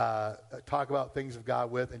talk about things of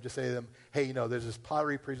God with and just say to them, hey, you know, there's this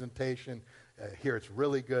pottery presentation here. It's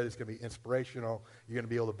really good. It's going to be inspirational. You're going to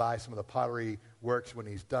be able to buy some of the pottery works when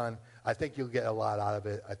he's done. I think you'll get a lot out of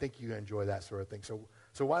it. I think you enjoy that sort of thing.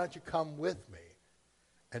 So why don't you come with me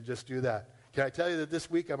and just do that? Can I tell you that this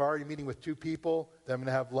week I'm already meeting with 2 people that I'm going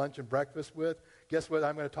to have lunch and breakfast with? Guess what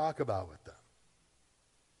I'm going to talk about with them?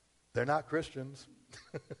 They're not Christians.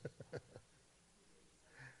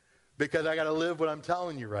 Because I got to live what I'm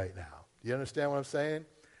telling you right now. Do you understand what I'm saying?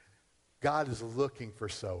 God is looking for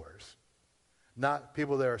sowers. Not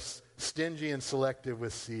people that are stingy and selective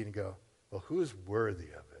with seed and go, well, who's worthy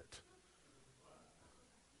of it?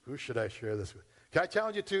 Who should I share this with? Can I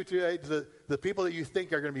challenge you today, the people that you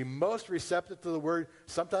think are going to be most receptive to the word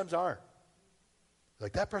sometimes aren't.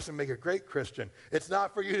 Like, that person would make a great Christian. It's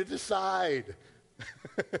not for you to decide.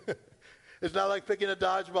 It's not like picking a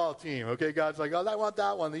dodgeball team. Okay, God's like, oh, I want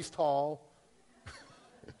that one. He's tall.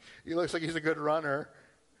 He looks like he's a good runner.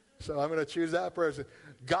 So I'm going to choose that person.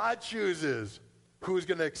 God chooses who's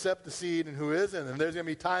going to accept the seed and who isn't. And there's going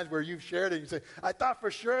to be times where you've shared it and you say, I thought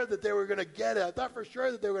for sure that they were going to get it. I thought for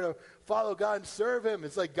sure that they were going to follow God and serve him.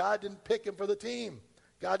 It's like God didn't pick him for the team.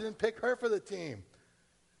 God didn't pick her for the team.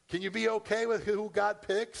 Can you be okay with who God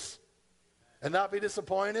picks and not be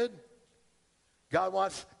disappointed? God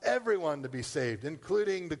wants everyone to be saved,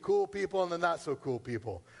 including the cool people and the not so cool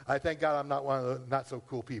people. I thank God I'm not one of the not so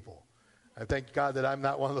cool people. I thank God that I'm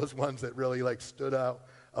not one of those ones that really stood out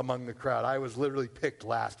among the crowd. I was literally picked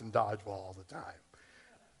last in dodgeball all the time.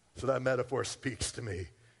 So that metaphor speaks to me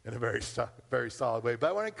in a very, very solid way. But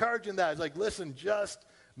I want to encourage you in that. It's like, listen, just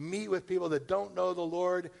meet with people that don't know the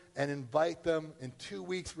Lord and invite them. In 2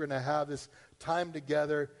 weeks, we're going to have this time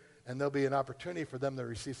together, and there'll be an opportunity for them to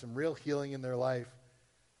receive some real healing in their life,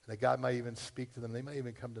 and that God might even speak to them. They might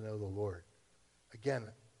even come to know the Lord. Again,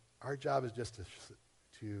 our job is just to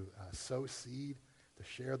sow seed, to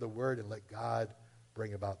share the word, and let God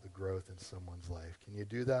bring about the growth in someone's life. Can you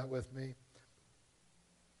do that with me?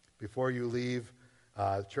 Before you leave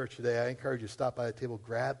church today, I encourage you to stop by the table,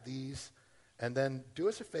 grab these, and then do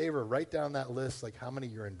us a favor, write down that list, like how many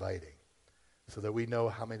you're inviting, so that we know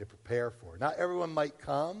how many to prepare for. Not everyone might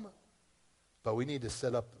come, but we need to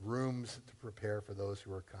set up rooms to prepare for those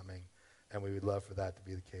who are coming, and we would love for that to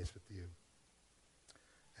be the case with you.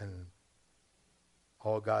 And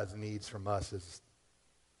all God's needs from us is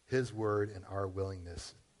his word and our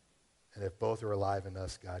willingness. And if both are alive in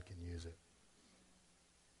us, God can use it.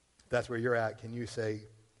 If that's where you're at, can you say,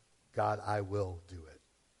 God, I will do it?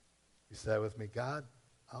 You say that with me, God,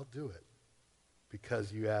 I'll do it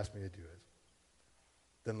because you asked me to do it.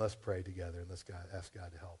 Then let's pray together and let's ask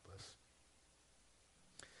God to help us.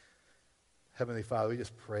 Heavenly Father, we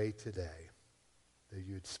just pray today that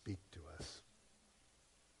you would speak to us.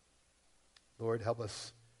 Lord, help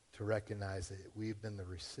us to recognize that we've been the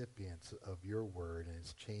recipients of your word and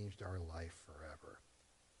it's changed our life forever.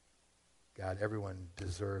 God, everyone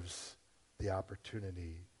deserves the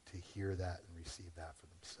opportunity to hear that and receive that for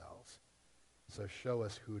themselves. So show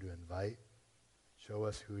us who to invite. Show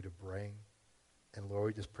us who to bring. And Lord,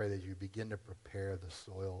 we just pray that you begin to prepare the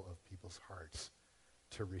soil of people's hearts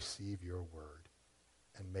to receive your word.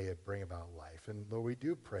 And may it bring about life. And Lord, we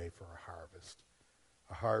do pray for a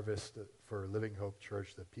harvest for Living Hope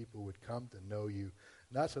Church, that people would come to know you,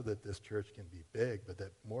 not so that this church can be big, but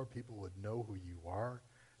that more people would know who you are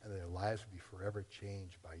and their lives would be forever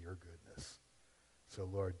changed by your goodness. So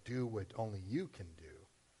Lord, do what only you can do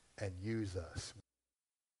and use us.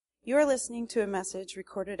 You are listening to a message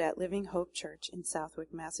recorded at Living Hope Church in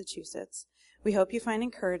Southwick, Massachusetts. We hope you find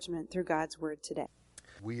encouragement through God's word today.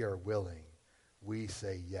 We are willing. We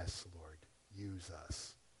say, yes, Lord, use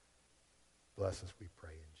us. Bless us, we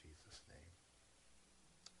pray in Jesus' name.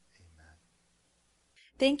 Amen.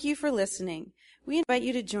 Thank you for listening. We invite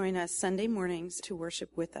you to join us Sunday mornings to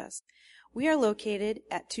worship with us. We are located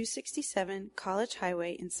at 267 College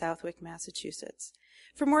Highway in Southwick, Massachusetts.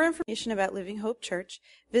 For more information about Living Hope Church,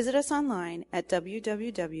 visit us online at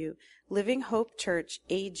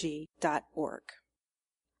www.livinghopechurchag.org.